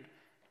created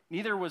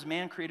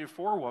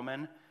for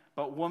woman,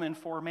 but woman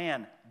for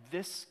man.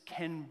 This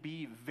can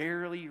be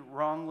very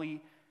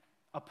wrongly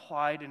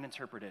applied and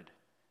interpreted.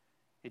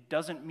 It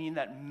doesn't mean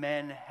that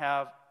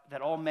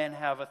all men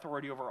have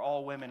authority over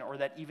all women, or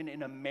that even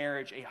in a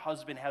marriage, a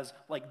husband has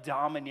like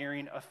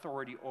domineering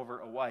authority over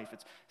a wife.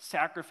 It's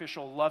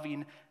sacrificial,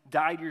 loving,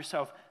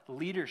 die-to-yourself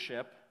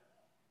leadership.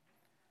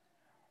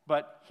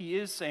 But he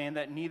is saying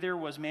that neither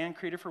was man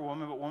created for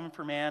woman, but woman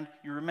for man.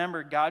 You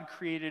remember, God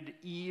created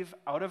Eve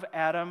out of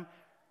Adam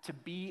to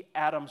be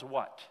Adam's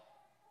what?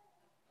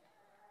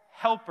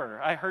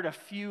 Helper. I heard a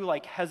few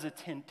like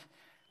hesitant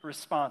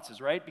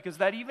responses, right? Because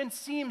that even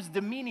seems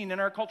demeaning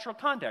in our cultural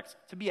context.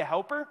 To be a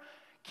helper,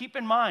 keep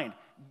in mind,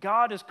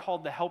 God is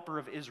called the helper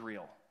of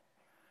Israel.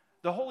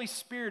 The Holy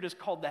Spirit is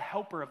called the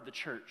helper of the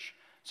church.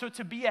 So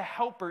to be a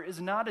helper is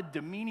not a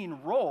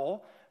demeaning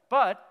role,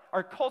 but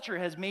our culture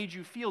has made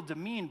you feel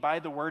demeaned by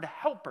the word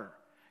helper.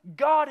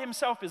 God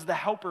himself is the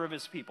helper of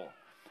his people.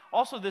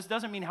 Also, this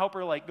doesn't mean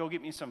helper like, go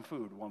get me some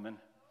food, woman.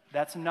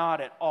 That's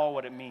not at all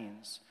what it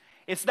means.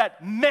 It's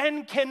that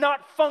men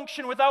cannot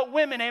function without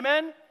women,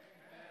 amen?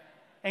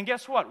 And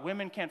guess what?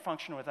 Women can't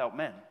function without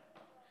men.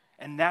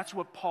 And that's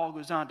what Paul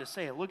goes on to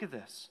say. Look at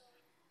this.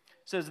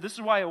 It says, this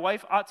is why a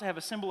wife ought to have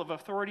a symbol of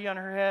authority on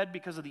her head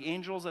because of the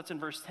angels. That's in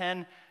verse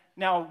 10.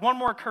 Now, one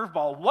more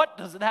curveball. What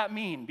does that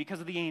mean because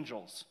of the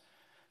angels?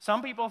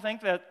 Some people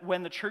think that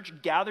when the church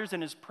gathers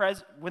in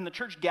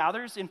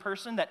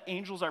person, that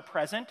angels are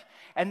present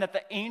and that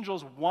the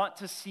angels want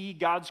to see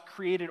God's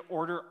created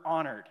order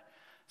honored.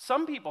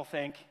 Some people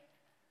think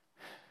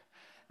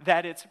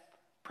that it's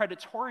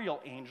predatorial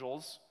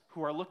angels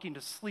who are looking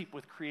to sleep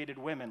with created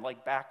women,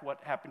 like back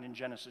what happened in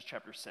Genesis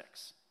chapter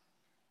 6.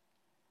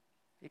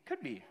 It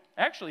could be.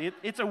 Actually,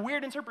 it's a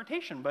weird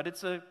interpretation, but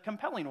it's a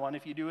compelling one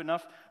if you do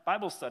enough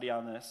Bible study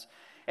on this.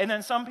 And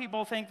then some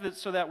people think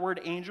that word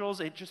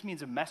angels, it just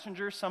means a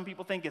messenger. Some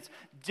people think it's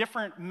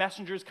different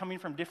messengers coming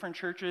from different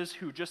churches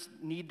who just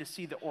need to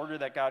see the order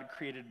that God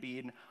created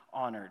being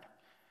honored.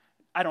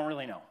 I don't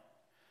really know.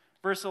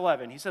 Verse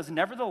 11, he says,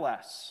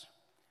 nevertheless,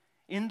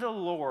 in the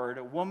Lord,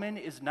 a woman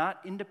is not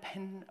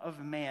independent of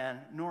man,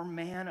 nor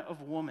man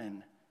of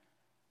woman.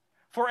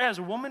 For as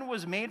woman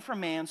was made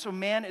from man, so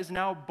man is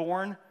now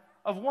born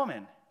of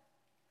woman.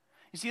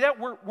 You see that?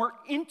 We're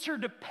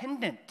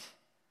interdependent.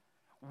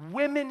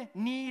 Women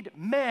need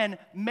men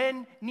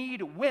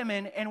need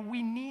women, and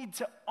we need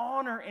to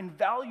honor and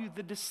value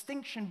the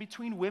distinction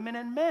between women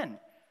and men.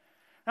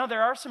 Now,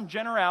 there are some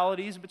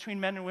generalities between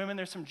men and women.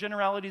 There's some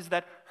generalities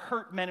that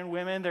hurt men and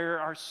women. There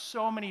are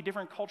so many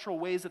different cultural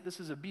ways that this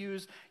is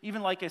abused.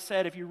 Even like I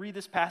said, if you read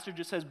this passage,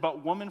 it says,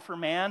 but woman for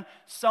man.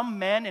 Some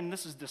men, and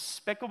this is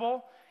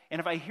despicable, and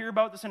if I hear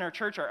about this in our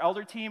church, our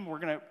elder team, we're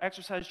going to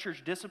exercise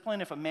church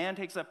discipline. If a man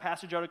takes that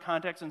passage out of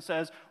context and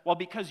says, well,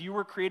 because you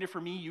were created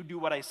for me, you do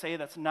what I say,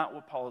 that's not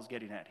what Paul is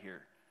getting at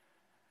here.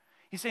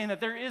 He's saying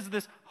that there is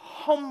this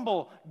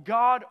humble,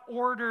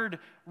 God-ordered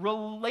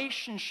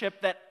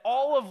relationship that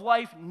all of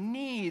life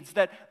needs,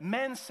 that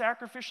men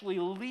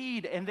sacrificially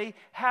lead, and they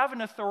have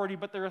an authority,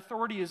 but their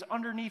authority is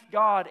underneath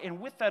God,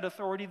 and with that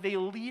authority, they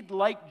lead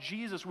like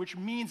Jesus, which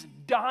means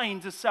dying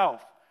to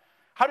self.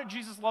 How did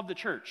Jesus love the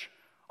church?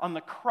 On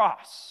the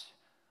cross,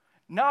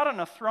 not on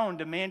a throne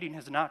demanding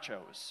his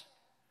nachos,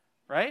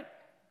 right?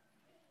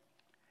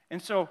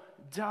 And so,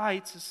 die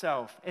to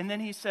self. And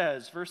then he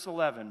says, verse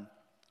 11,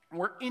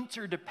 we're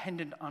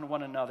interdependent on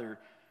one another.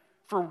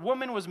 For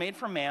woman was made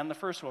from man, the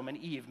first woman,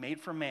 Eve, made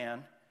from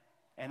man.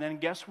 And then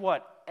guess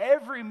what?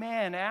 Every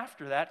man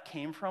after that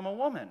came from a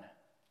woman,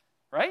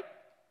 right?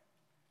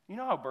 You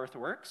know how birth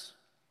works.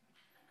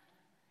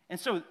 And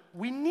so,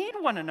 we need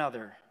one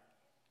another.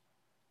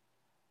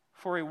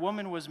 For a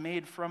woman was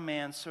made from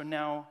man, so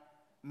now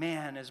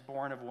man is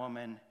born of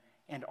woman,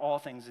 and all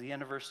things, at the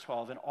end of verse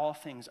 12, and all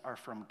things are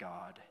from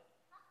God.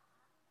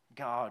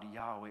 God,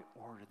 Yahweh,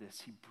 ordered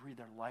this. He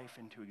breathed our life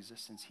into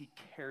existence. He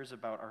cares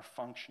about our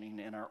functioning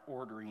and our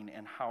ordering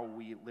and how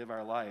we live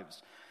our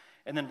lives.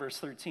 And then verse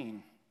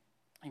 13,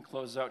 he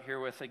closes out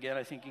here with, again,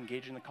 I think,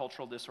 engaging the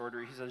cultural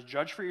disorder. He says,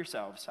 judge for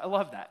yourselves. I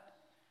love that,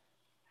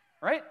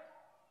 right?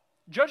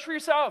 Judge for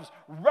yourselves.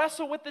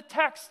 Wrestle with the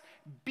text.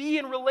 Be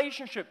in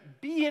relationship.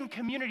 Be in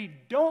community.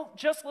 Don't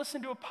just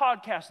listen to a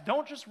podcast.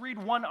 Don't just read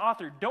one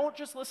author. Don't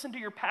just listen to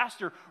your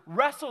pastor.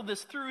 Wrestle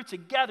this through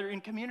together in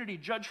community.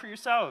 Judge for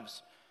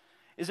yourselves.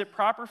 Is it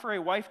proper for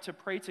a wife to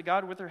pray to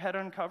God with her head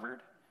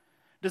uncovered?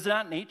 Does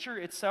not nature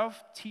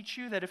itself teach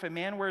you that if a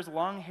man wears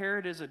long hair,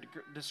 it is a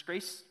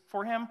disgrace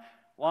for him?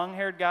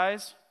 Long-haired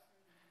guys,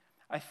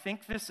 I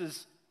think this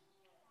is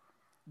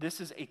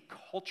a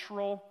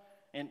cultural,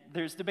 and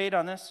there's debate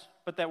on this,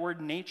 but that word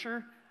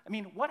nature, I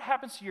mean, what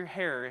happens to your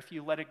hair if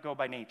you let it go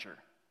by nature?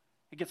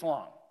 It gets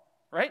long,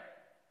 right?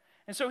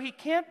 And so he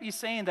can't be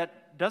saying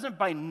that doesn't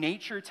by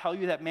nature tell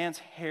you that man's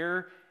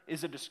hair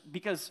is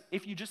because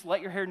if you just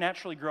let your hair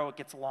naturally grow, it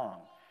gets long.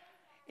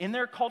 In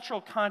their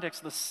cultural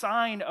context, the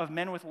sign of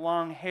men with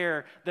long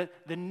hair,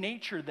 the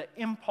nature, the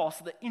impulse,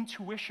 the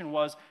intuition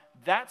was,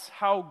 that's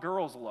how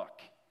girls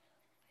look.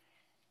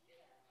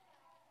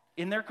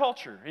 In their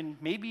culture, and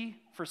maybe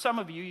for some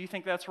of you, you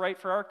think that's right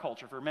for our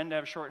culture, for men to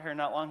have short hair,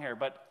 not long hair,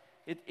 but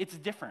it's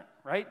different,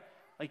 right?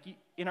 Like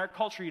in our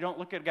culture, you don't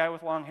look at a guy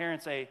with long hair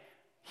and say,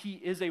 he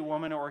is a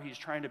woman or he's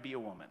trying to be a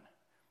woman.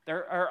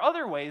 There are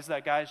other ways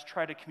that guys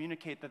try to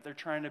communicate that they're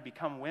trying to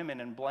become women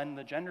and blend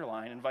the gender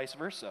line and vice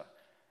versa.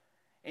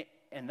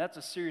 And that's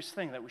a serious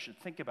thing that we should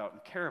think about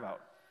and care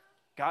about.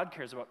 God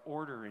cares about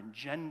order and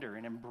gender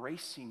and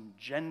embracing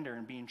gender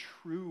and being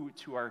true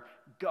to our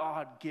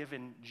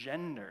God-given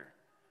gender.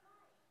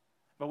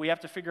 But we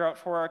have to figure out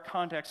for our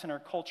context and our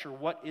culture,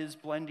 what is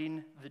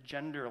blending the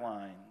gender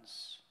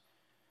lines?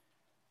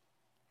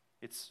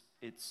 I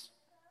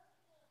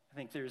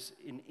think there's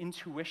an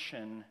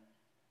intuition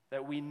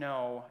that we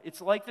know.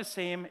 It's like the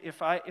same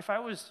if I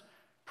was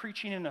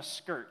preaching in a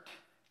skirt.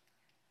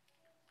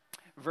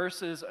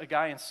 versus a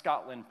guy in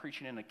Scotland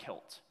preaching in a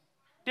kilt.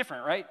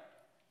 Different, right?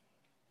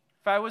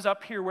 If I was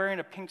up here wearing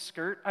a pink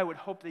skirt, I would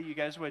hope that you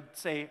guys would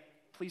say,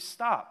 please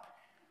stop.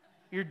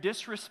 You're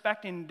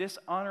disrespecting,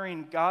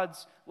 dishonoring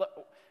God's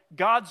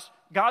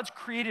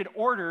created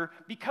order,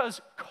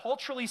 because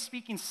culturally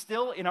speaking,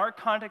 still in our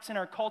context, in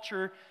our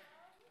culture,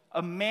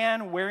 a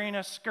man wearing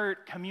a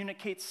skirt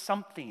communicates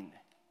something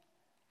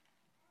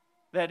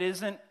that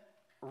isn't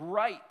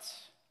right.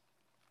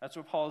 That's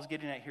what Paul is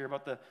getting at here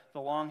about the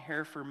long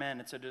hair for men.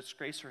 It's a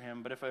disgrace for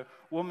him. But if a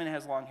woman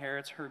has long hair,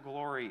 it's her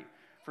glory,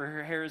 for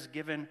her hair is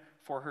given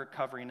for her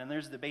covering. And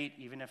there's debate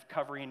even if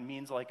covering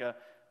means like a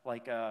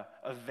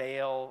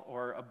veil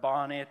or a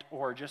bonnet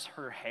or just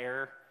her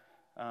hair.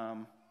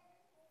 And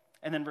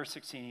then verse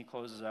 16, he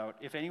closes out,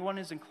 if anyone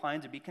is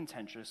inclined to be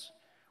contentious,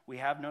 we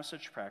have no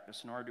such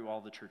practice, nor do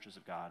all the churches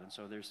of God. And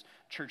so there's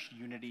church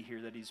unity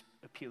here that he's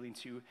appealing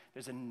to.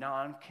 There's a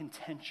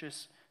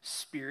non-contentious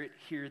spirit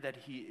here that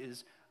he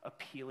is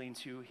appealing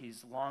to.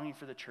 He's longing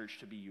for the church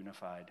to be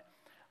unified.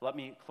 Let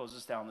me close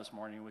this down this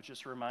morning with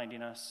just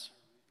reminding us,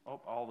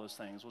 all those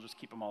things. We'll just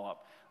keep them all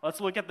up. Let's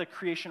look at the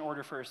creation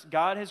order first.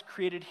 God has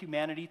created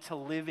humanity to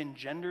live in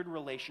gendered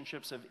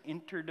relationships of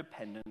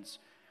interdependence,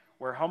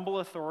 where humble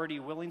authority,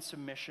 willing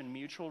submission,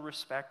 mutual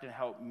respect, and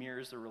help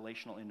mirrors the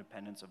relational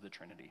independence of the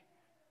Trinity.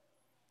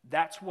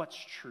 That's what's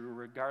true,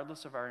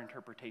 regardless of our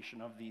interpretation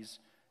of these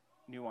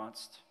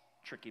nuanced,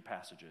 tricky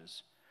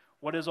passages.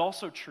 What is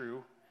also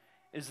true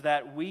is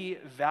that we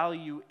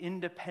value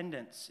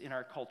independence in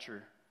our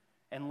culture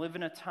and live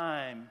in a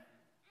time,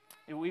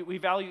 we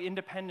value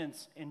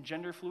independence in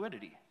gender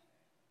fluidity,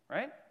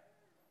 right?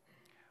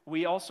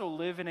 We also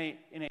live in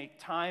a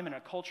time and a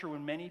culture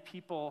when many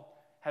people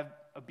have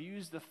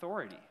abused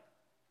authority.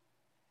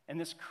 And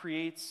this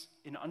creates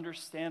an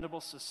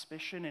understandable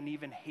suspicion and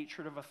even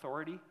hatred of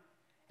authority.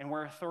 And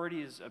where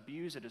authority is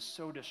abused, it is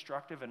so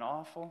destructive and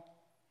awful.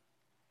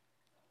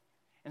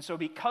 And so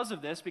because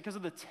of this, because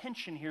of the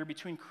tension here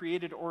between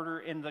created order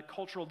and the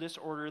cultural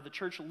disorder, the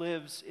church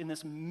lives in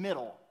this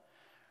middle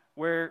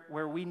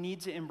where we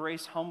need to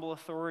embrace humble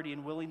authority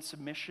and willing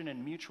submission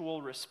and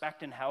mutual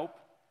respect and help.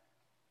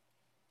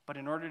 But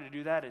in order to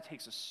do that, it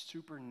takes a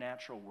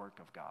supernatural work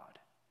of God.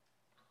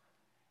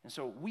 And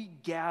so we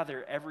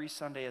gather every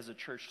Sunday as a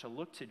church to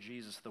look to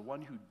Jesus, the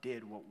one who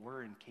did what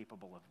we're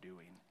incapable of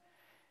doing.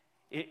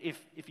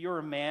 If you're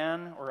a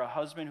man or a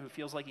husband who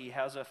feels like he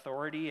has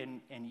authority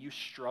and you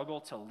struggle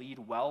to lead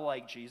well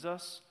like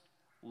Jesus,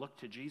 look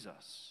to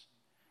Jesus.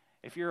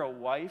 If you're a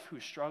wife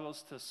who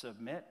struggles to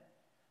submit,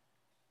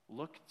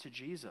 look to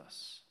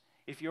Jesus.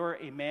 If you're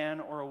a man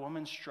or a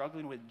woman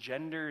struggling with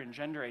gender and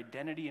gender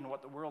identity and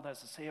what the world has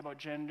to say about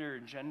gender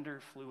and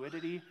gender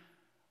fluidity,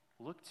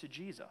 look to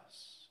Jesus.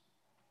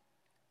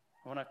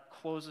 I want to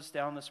close us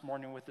down this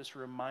morning with this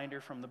reminder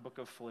from the book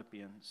of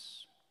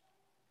Philippians.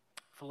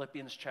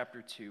 Philippians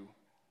chapter 2.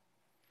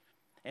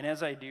 And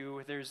as I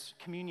do, there's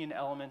communion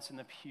elements in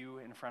the pew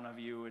in front of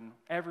you. And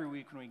every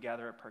week when we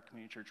gather at Park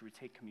Community Church, we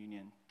take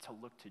communion to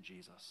look to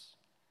Jesus.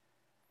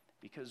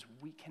 Because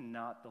we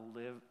cannot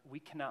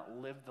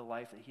live the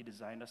life that he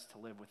designed us to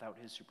live without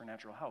his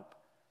supernatural help.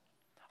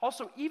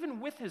 Also,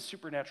 even with his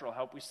supernatural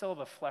help, we still have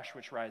a flesh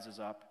which rises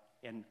up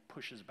and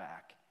pushes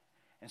back.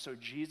 And so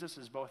Jesus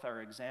is both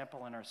our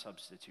example and our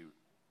substitute.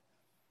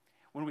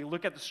 When we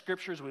look at the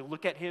scriptures, we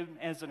look at him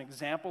as an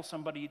example,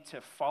 somebody to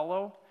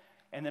follow.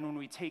 And then when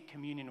we take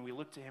communion, we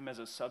look to him as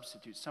a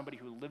substitute, somebody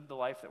who lived the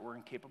life that we're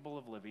incapable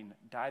of living,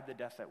 died the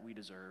death that we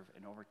deserve,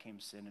 and overcame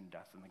sin and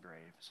death in the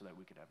grave so that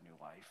we could have new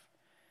life.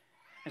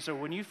 And so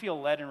when you feel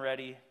led and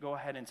ready, go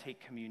ahead and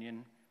take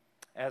communion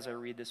as I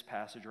read this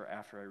passage or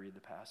after I read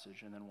the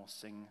passage, and then we'll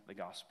sing the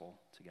gospel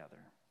together.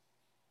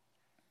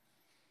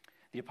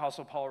 The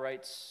Apostle Paul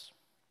writes,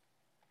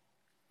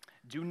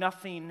 do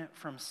nothing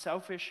from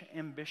selfish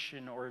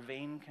ambition or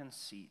vain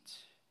conceit,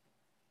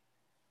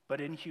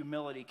 but in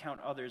humility count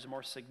others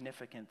more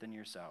significant than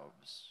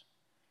yourselves.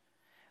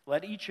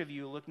 Let each of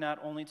you look not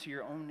only to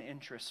your own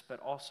interests, but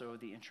also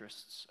the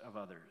interests of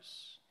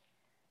others.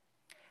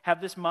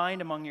 Have this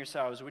mind among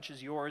yourselves, which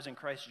is yours in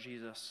Christ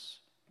Jesus,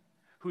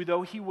 who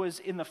though he was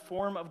in the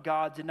form of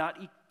God, did not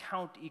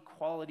count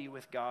equality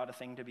with God a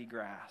thing to be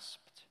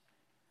grasped,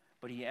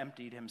 but he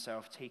emptied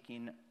himself,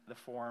 taking the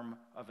form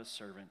of a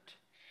servant.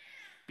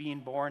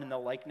 Being born in the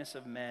likeness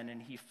of men,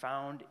 and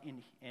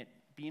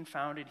being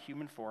found in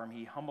human form,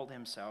 he humbled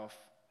himself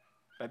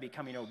by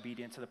becoming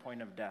obedient to the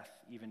point of death,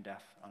 even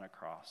death on a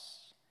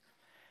cross.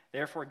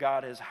 Therefore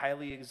God has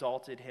highly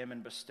exalted him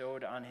and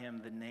bestowed on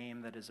him the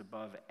name that is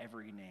above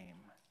every name,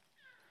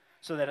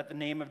 so that at the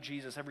name of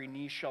Jesus every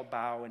knee shall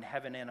bow in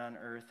heaven and on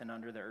earth and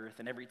under the earth,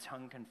 and every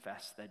tongue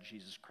confess that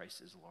Jesus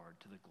Christ is Lord,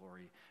 to the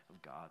glory of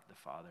God the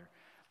Father.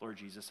 Lord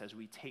Jesus, as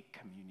we take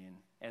communion,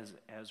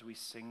 as we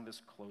sing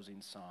this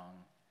closing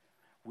song,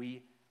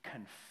 we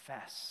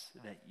confess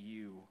that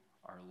you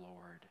are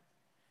Lord.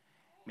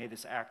 May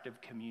this act of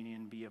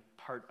communion be a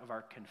part of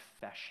our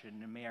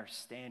confession, and may our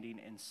standing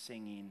and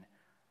singing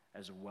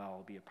as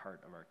well be a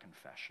part of our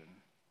confession.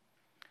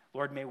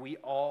 Lord, may we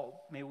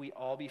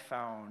all be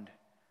found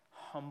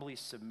humbly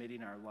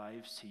submitting our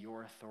lives to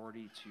your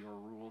authority, to your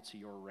rule, to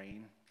your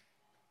reign.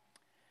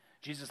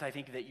 Jesus, I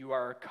think that you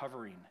are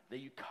covering, that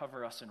you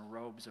cover us in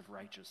robes of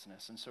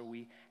righteousness. And so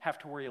we have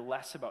to worry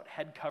less about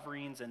head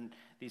coverings and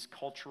these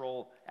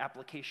cultural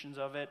applications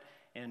of it,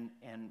 and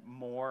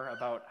more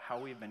about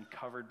how we've been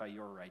covered by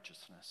your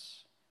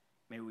righteousness.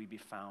 May we be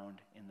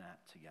found in that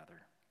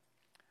together.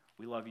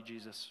 We love you,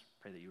 Jesus.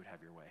 Pray that you would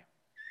have your way.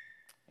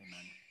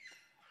 Amen.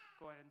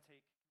 Go ahead and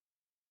take...